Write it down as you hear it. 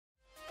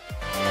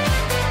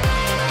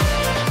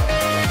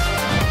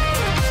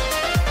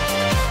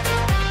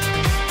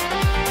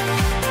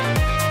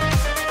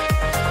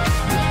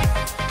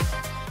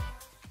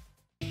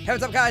Hey,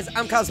 what's up guys?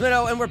 I'm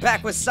Cosmitto and we're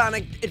back with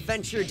Sonic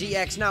Adventure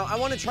DX. Now, I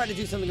want to try to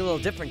do something a little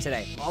different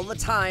today. All the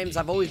times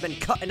I've always been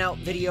cutting out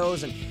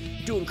videos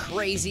and doing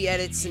crazy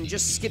edits and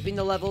just skipping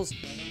the levels.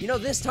 You know,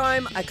 this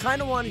time I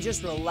kind of want to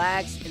just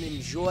relax and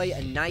enjoy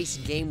a nice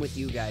game with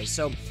you guys.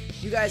 So,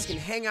 you guys can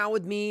hang out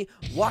with me,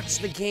 watch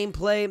the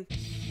gameplay.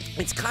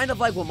 It's kind of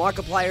like what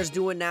Markiplier's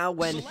doing now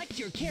when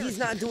he's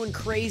not doing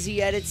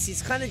crazy edits.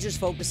 He's kind of just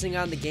focusing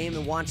on the game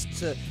and wants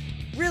to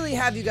really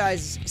have you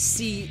guys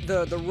see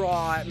the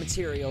raw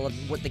material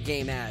of what the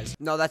game has.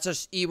 No, that's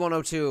just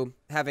E102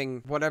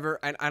 having whatever.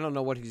 I don't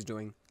know what he's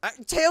doing.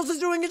 Tails is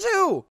doing it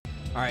too!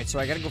 Alright, so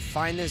I gotta go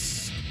find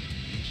this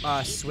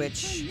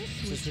switch.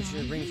 So switch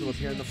the rings will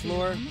appear on the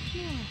floor.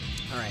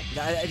 Alright,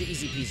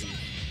 easy peasy.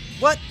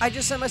 What? I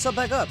just sent myself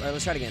back up. Alright,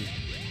 let's try it again.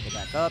 Go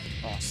back up.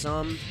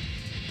 Awesome.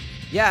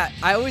 Yeah,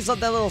 I always love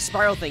that little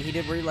spiral thing he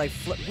did where he like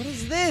flip. What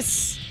is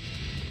this?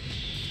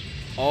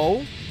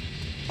 Oh?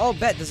 Oh,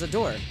 bet, there's a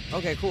door.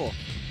 Okay, cool.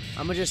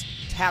 I'm gonna just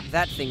tap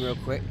that thing real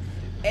quick.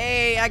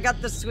 Hey, I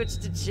got the switch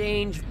to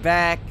change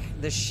back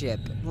the ship.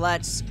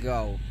 Let's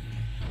go.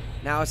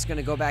 Now it's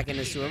gonna go back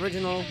into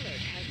original.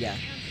 Yeah,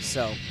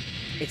 so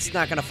it's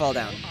not gonna fall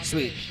down.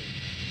 Sweet.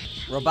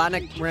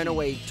 Robotnik ran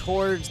away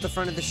towards the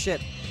front of the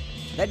ship.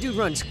 That dude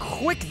runs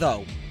quick,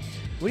 though.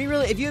 When he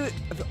really,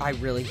 I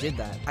really did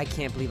that. I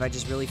can't believe I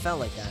just really felt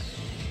like that.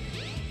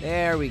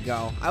 There we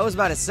go. I was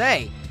about to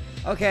say.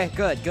 Okay,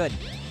 good, good.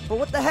 But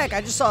what the heck?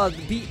 I just saw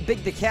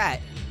Big the Cat.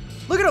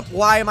 Look at him.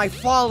 Why am I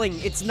falling?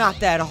 It's not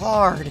that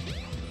hard.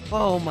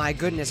 Oh my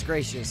goodness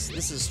gracious.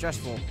 This is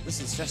stressful. This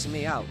is stressing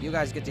me out. You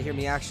guys get to hear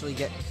me actually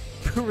get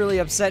really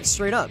upset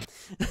straight up.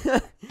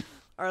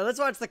 Alright, let's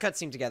watch the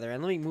cutscene together.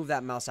 And let me move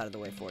that mouse out of the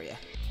way for you.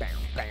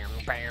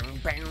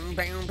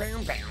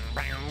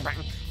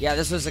 Yeah,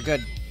 this was a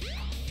good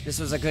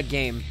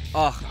game.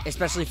 Oh,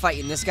 especially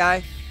fighting this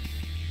guy.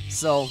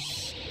 So,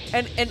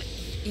 and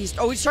he's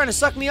always trying to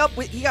suck me up.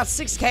 He got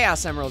 6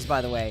 Chaos Emeralds,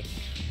 by the way.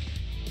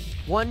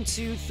 1,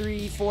 2,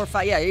 3, 4,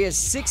 5. Yeah, he has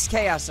 6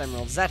 Chaos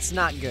Emeralds. That's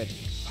not good.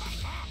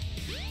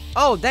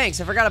 Oh,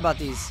 thanks. I forgot about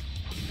these.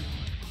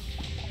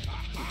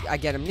 I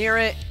get him near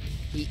it.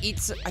 He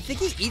eats. I think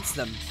he eats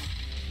them.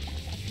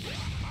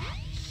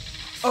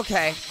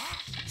 Okay.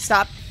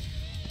 Stop.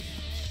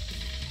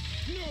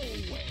 No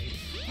way.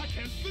 I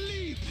can't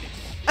believe this.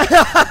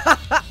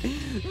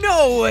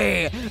 No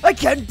way! I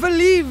can't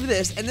believe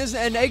this! And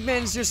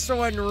Eggman's just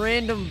throwing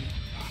random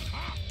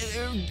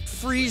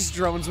freeze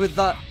drones with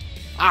the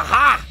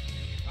aha!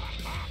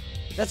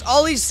 That's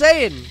all he's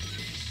saying.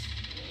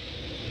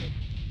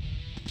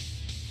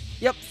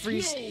 Yep,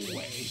 freeze. No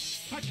way.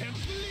 I can't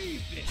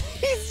believe this.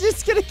 He's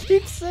just gonna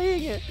keep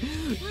saying it.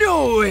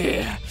 No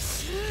way!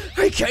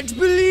 I can't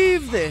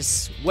believe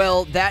this!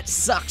 Well, that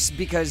sucks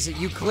because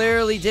you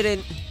clearly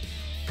didn't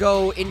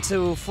go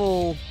into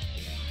full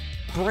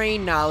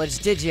brain knowledge,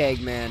 did you,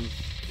 Eggman?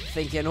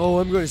 Thinking, oh,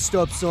 I'm gonna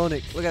stop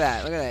Sonic. Look at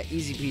that, look at that.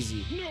 Easy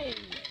peasy. No way.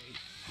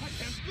 I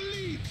can't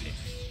believe this.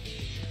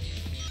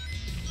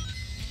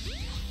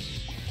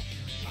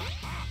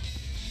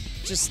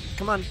 Just,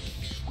 come on.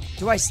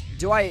 Do I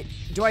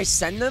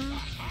send them?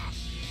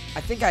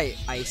 I think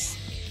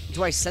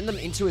do I send them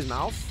into his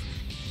mouth?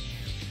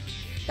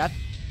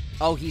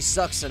 Oh, he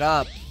sucks it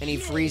up, and he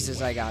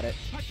freezes. I got it.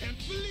 I can't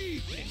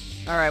believe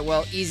this. Alright,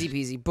 well, easy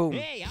peasy. Boom.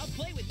 Hey, I'll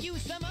play with you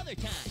some other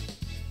time.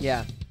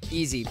 Yeah,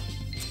 easy.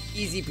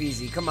 Easy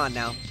peasy. Come on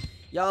now.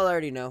 Y'all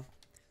already know.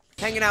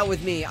 Hanging out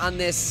with me on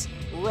this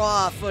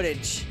raw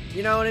footage.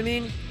 You know what I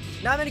mean?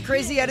 Not many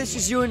crazy edits,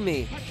 just you and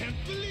me. I can't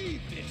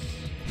believe this.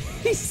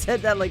 He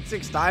said that like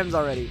 6 times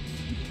already.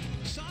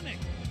 Sonic.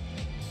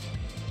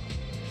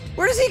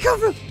 Where does he come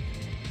from?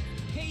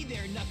 Hey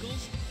there,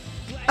 Knuckles.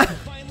 Glad you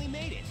finally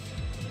made it.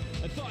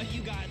 I thought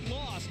you got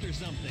lost or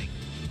something.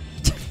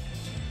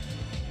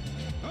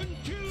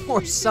 Until Or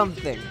we meet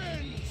something.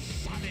 again,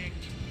 Sonic.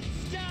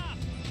 Stop!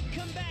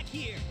 Come back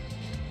here.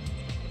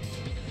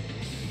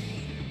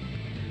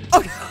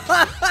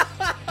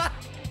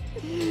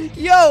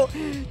 Yo,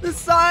 the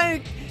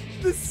Sonic,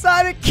 the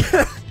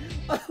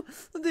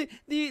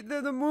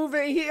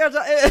movie here.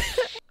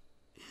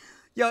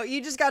 Yo,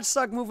 he just got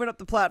stuck moving up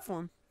the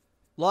platform.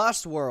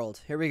 Lost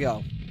World. Here we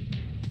go.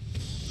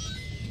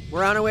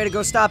 We're on our way to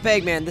go stop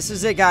Eggman. This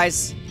is it,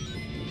 guys.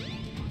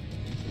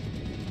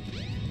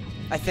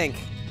 I think.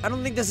 I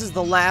don't think this is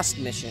the last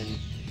mission,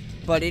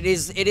 but it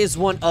is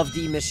one of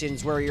the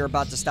missions where you're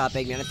about to stop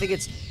Eggman. I think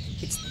it's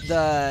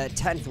the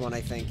 10th one,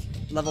 I think.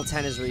 Level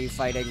 10 is where you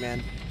fight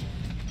Eggman.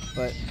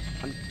 But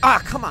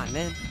come on,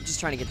 man. I'm just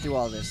trying to get through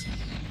all this.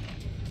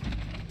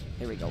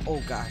 There we go.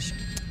 Oh gosh.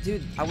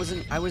 Dude, I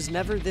was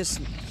never this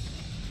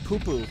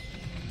poo-poo.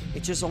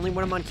 It's just only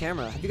when I'm on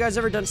camera. Have you guys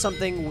ever done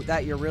something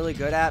that you're really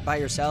good at by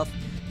yourself,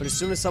 but as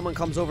soon as someone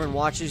comes over and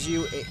watches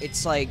you,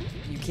 it's like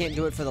you can't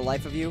do it for the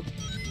life of you?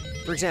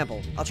 For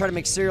example, I'll try to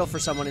make cereal for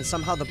someone and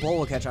somehow the bowl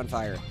will catch on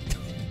fire.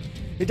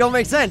 It don't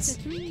make sense.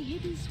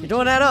 It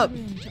don't add up.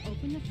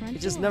 It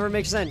just never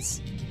makes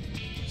sense.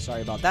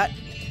 Sorry about that.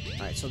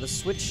 Alright, so the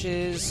switch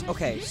is...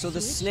 Okay, so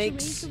the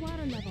snakes...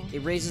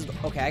 It raises...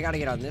 Okay, I gotta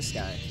get on this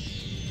guy.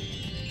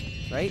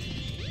 right?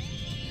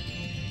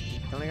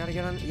 Don't I gotta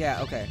get on?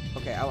 Yeah, okay.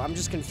 Okay, I'm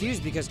just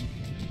confused because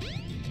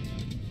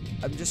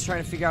I'm just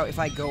trying to figure out if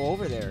I go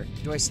over there.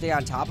 Do I stay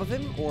on top of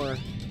him, or...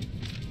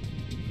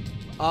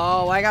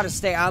 Oh, I gotta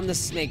stay on the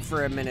snake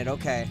for a minute.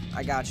 Okay,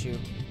 I got you.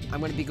 I'm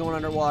gonna be going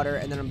underwater,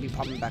 and then I'm gonna be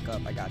popping back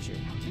up. I got you.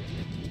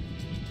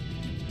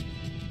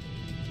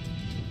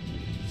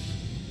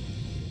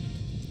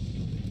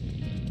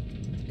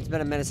 It's been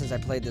a minute since I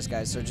played this,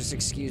 guys, so just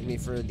excuse me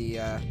for the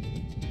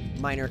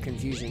minor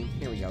confusion.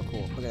 Here we go.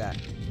 Cool. Look at that.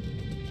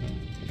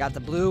 I got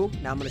the blue.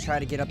 Now I'm gonna try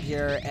to get up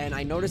here, and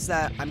I noticed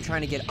that I'm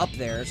trying to get up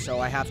there,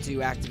 so I have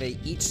to activate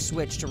each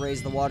switch to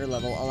raise the water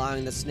level,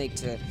 allowing the snake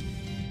to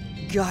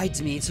guide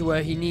me to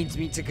where he needs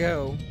me to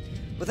go.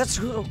 But that's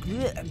so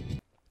good.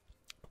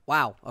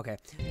 Wow, okay.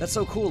 That's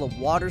so cool, a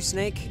water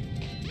snake,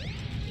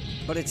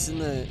 but it's in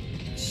the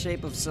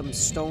shape of some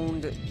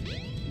stoned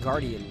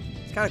guardian.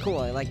 It's kind of cool,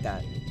 I like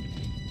that.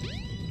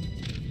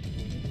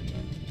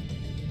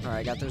 Alright,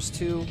 I got those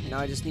two. Now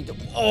I just need to...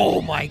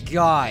 Oh my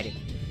god!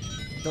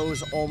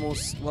 Those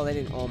almost... Well, they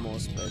didn't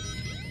almost, but...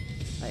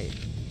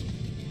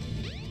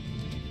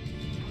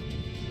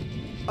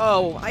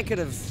 Oh, I could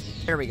have...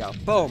 There we go.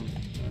 Boom.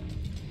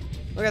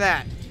 Look at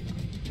that.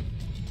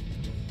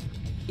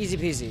 Easy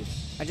peasy.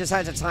 I just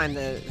had to time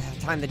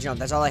the jump.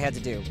 That's all I had to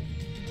do.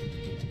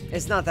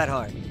 It's not that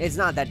hard. It's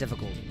not that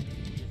difficult.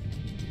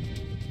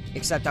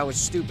 Except I was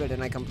stupid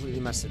and I completely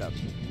messed it up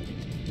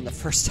in the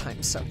first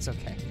time, so it's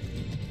okay.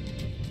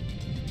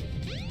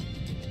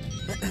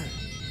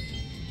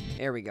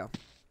 There we go.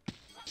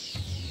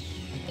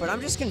 But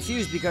I'm just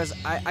confused because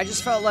I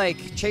just felt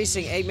like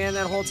chasing Eggman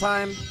that whole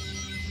time.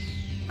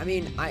 I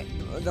mean,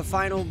 the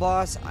final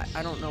boss,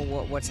 I don't know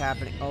what's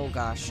happening. Oh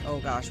gosh,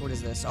 what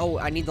is this? Oh,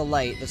 I need the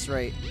light, that's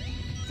right.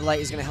 The light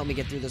is gonna help me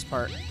get through this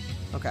part.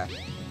 Okay.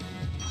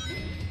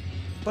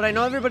 But I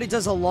know everybody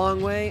does a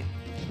long way.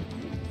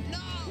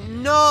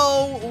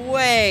 No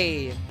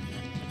way!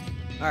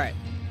 Alright,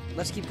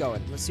 let's keep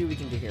going. Let's see what we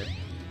can do here.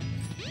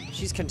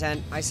 She's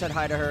content. I said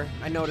hi to her.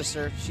 I noticed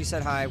her. She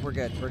said hi. We're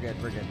good. We're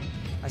good. We're good.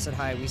 I said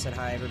hi. We said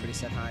hi. Everybody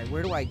said hi.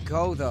 Where do I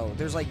go, though?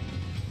 There's like...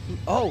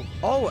 Oh,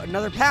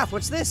 another path.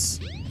 What's this?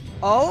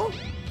 Oh?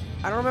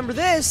 I don't remember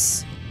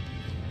this.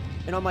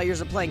 In all my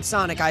years of playing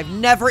Sonic, I've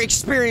never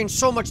experienced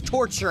so much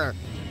torture.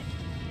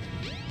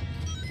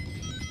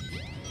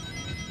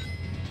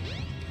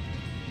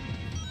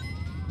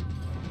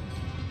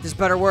 This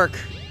better work.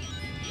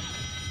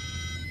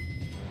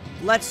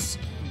 Let's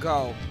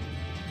go.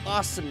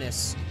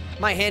 Awesomeness.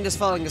 My hand is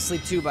falling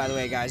asleep too, by the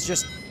way, guys.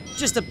 Just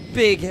a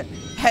big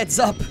heads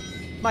up.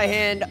 My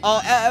hand.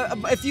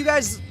 If you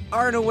guys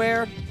aren't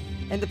aware,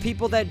 and the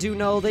people that do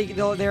know, they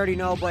already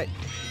know. But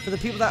for the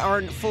people that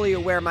aren't fully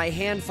aware, my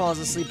hand falls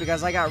asleep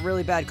because I got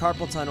really bad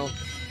carpal tunnel.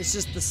 It's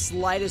just the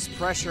slightest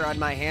pressure on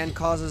my hand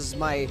causes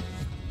my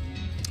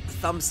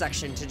thumb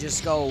section to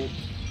just go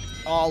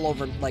all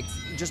over, like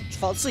just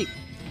fall asleep.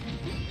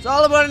 So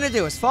all I'm wanting to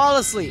do is fall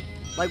asleep.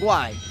 Like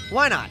why?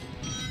 Why not?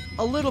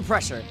 A little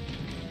pressure.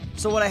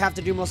 So what I have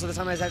to do most of the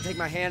time is I have to take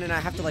my hand and I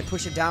have to like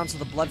push it down so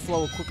the blood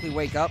flow will quickly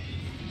wake up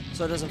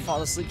so it doesn't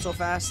fall asleep so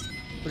fast.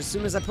 But as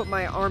soon as I put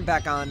my arm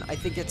back on, I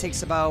think it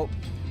takes about,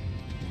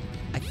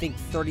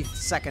 30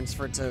 seconds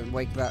for it to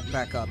wake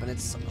back up, and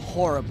it's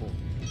horrible.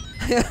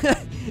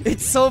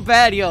 It's so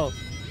bad, yo.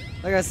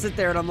 Like I sit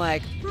there and I'm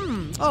like,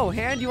 oh,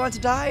 hand, you want to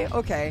die?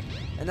 Okay.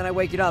 And then I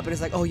wake it up and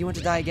it's like, oh, you want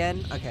to die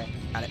again? Okay,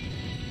 got it.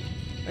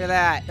 Look at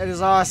that. That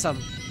is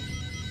awesome.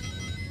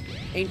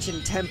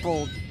 Ancient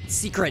temple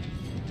secret.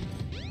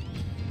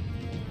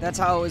 That's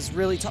how it was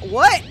really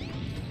what?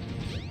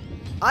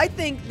 I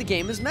think the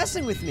game is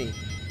messing with me.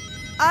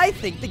 I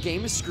think the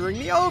game is screwing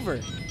me over.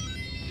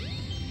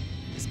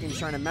 This game's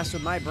trying to mess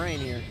with my brain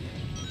here.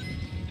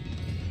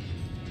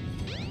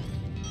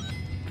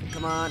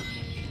 Come on.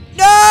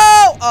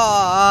 No!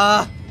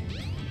 Aww.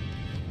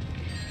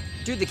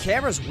 Dude, the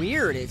camera's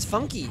weird. It's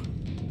funky.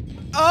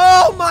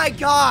 Oh my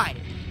god!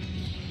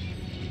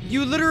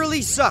 You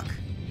literally suck.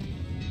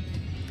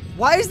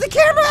 Why is the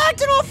camera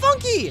acting all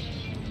funky?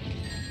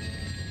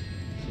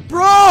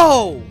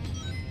 Bro!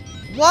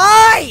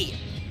 Why?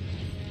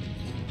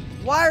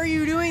 Why are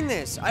you doing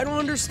this? I don't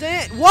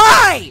understand.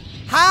 Why?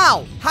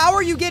 How? How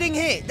are you getting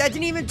hit? That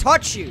didn't even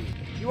touch you.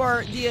 You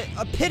are the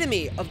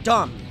epitome of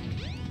dumb.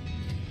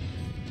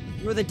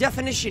 You are the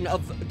definition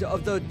of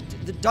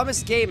the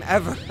dumbest game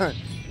ever.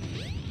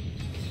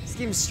 This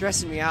game's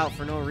stressing me out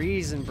for no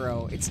reason,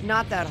 bro. It's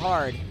not that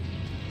hard.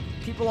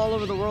 People all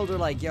over the world are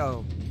like,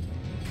 yo,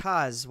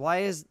 Kaz,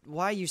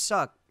 why you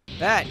suck?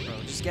 Bad,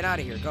 bro. Just get out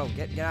of here. Go.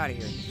 Get out of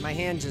here. My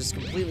hand's just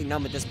completely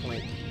numb at this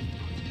point.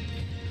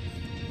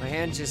 My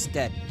hand's just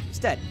dead. It's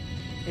dead.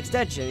 It's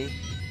dead, Jimmy.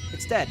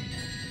 It's dead.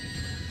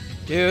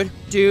 Dude!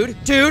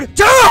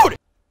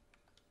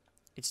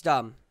 It's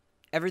dumb.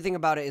 Everything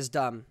about it is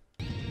dumb.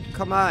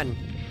 Come on.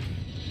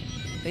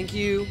 Thank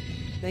you.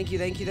 Thank you.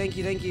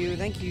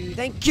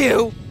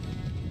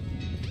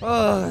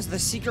 Oh, the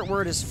secret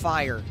word is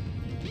fire.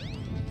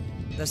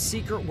 The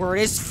secret word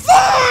is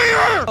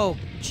FIRE! Oh,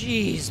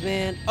 jeez,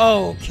 man.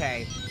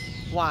 Okay.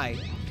 Why?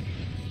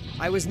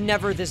 I was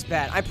never this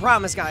bad. I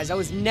promise, guys, I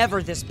was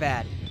never this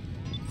bad.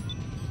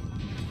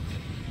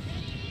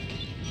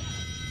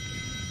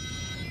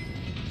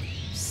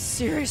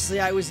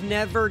 Seriously, I was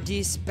never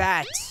this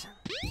bad.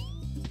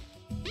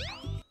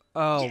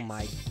 Oh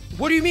my.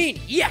 What do you mean?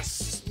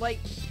 Yes! Like,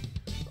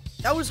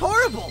 that was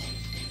horrible.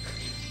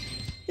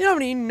 You know how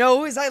many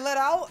no's I let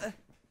out?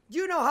 Do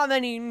you know how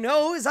many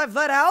no's I've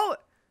let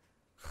out?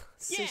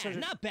 Yeah,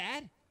 not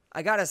bad.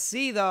 I got a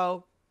C,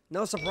 though.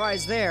 No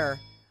surprise there.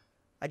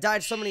 I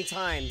died so many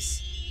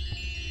times.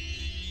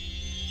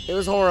 It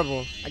was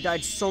horrible. I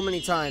died so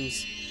many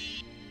times.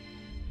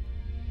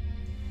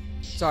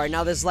 Sorry,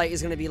 now this light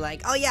is gonna be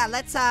like, oh yeah,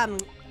 let's, I'm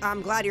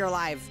glad you're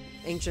alive.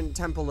 Ancient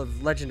Temple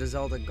of Legend of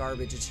Zelda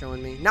garbage it's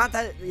showing me. Not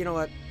that, you know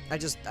what, I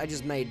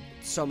just made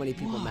so many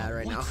people mad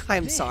right now.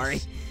 I'm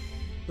sorry.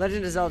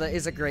 Legend of Zelda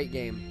is a great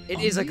game. It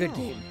is a good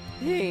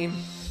game.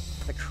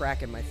 The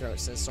crack in my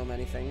throat says so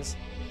many things.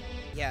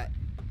 Yeah.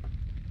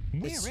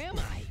 Where am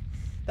I?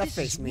 That This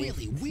face is me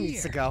really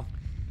needs to weird. go.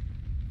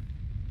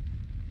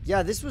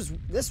 Yeah, this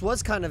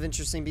was kind of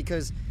interesting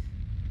because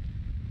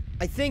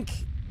I think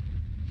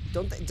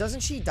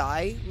doesn't she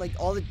die? Like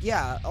all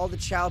the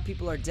Chow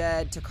people are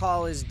dead.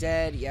 Takal is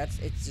dead. Yeah,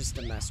 it's just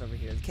a mess over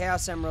here. The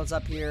Chaos Emerald's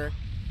up here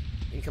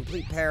in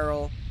complete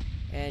peril,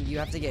 and you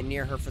have to get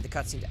near her for the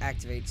cutscene to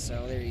activate.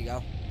 So there you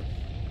go.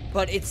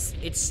 But it's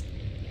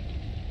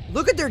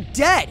look at, they're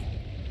dead.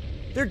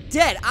 They're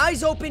dead.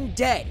 Eyes open,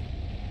 dead.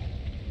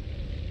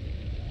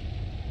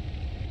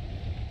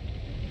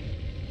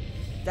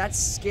 That's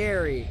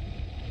scary.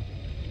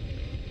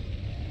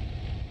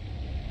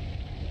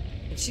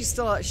 And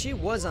she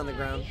was on the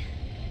ground.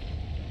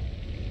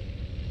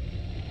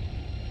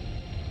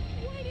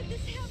 Why did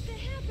this have to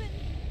happen?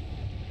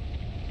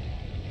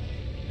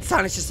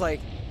 Sonic's just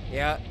like,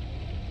 yeah.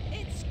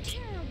 It's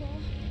terrible.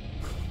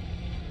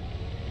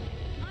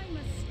 I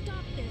must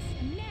stop this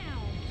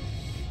now.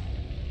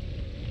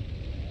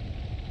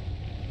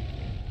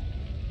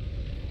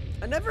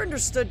 I never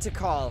understood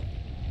Takal.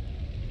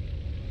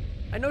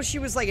 I know she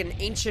was like an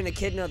ancient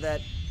echidna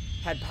that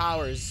had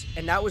powers,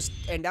 and that was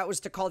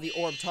Takal the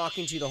orb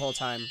talking to you the whole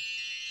time.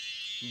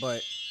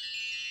 But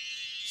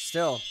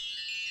still.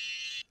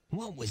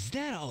 What was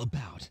that all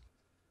about?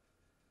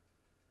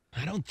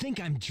 I don't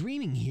think I'm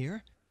dreaming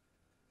here.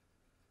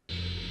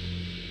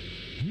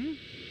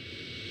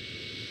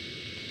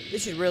 They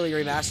should really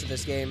remaster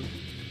this game.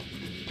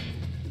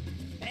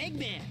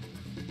 Eggman!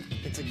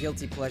 It's a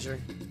guilty pleasure.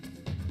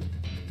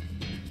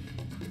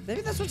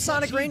 Maybe that's what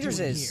Sonic What's he Rangers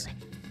doing is. here?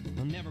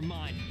 Well, never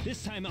mind.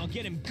 This time I'll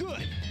get him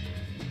good.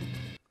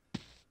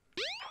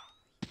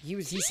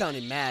 He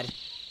sounded mad.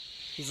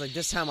 He's like,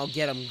 this time I'll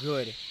get him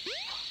good.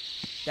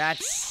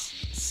 That's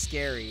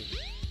scary.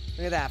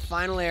 Look at that,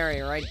 final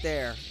area right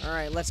there. All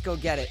right, let's go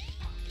get it.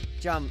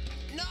 Jump.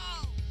 No!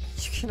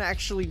 You can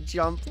actually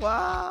jump.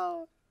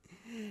 Wow.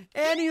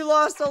 And you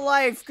lost a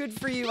life. Good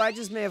for you. I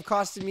just may have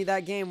costed me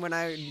that game when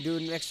I do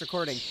an next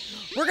recording.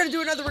 We're going to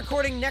do another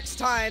recording next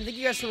time. Thank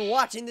you guys for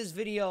watching this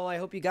video. I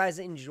hope you guys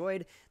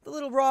enjoyed the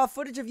little raw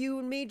footage of you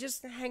and me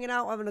just hanging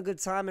out, having a good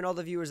time, and all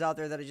the viewers out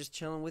there that are just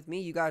chilling with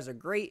me. You guys are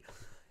great.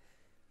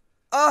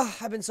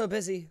 I've been so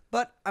busy,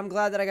 but I'm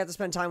glad that I got to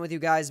spend time with you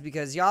guys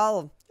because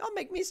y'all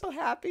make me so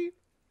happy.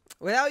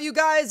 Without you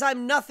guys,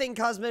 I'm nothing.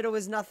 Cosmitto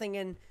is nothing,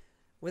 and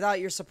without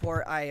your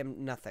support, I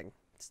am nothing.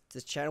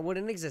 This channel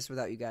wouldn't exist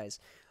without you guys.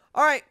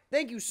 All right,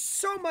 thank you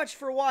so much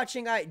for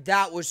watching.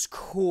 That was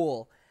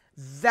cool.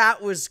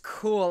 That was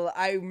cool.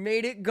 I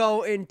made it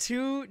go in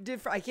two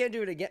different. I can't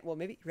do it again. Well,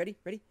 maybe. Ready?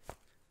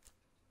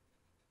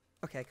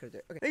 Okay, I could do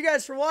it. Okay. Thank you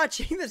guys for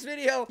watching this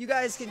video. You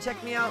guys can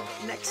check me out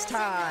next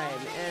time.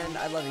 And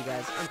I love you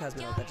guys. I'm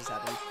Cosmitto. That just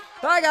happened.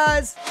 Bye,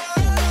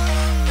 guys.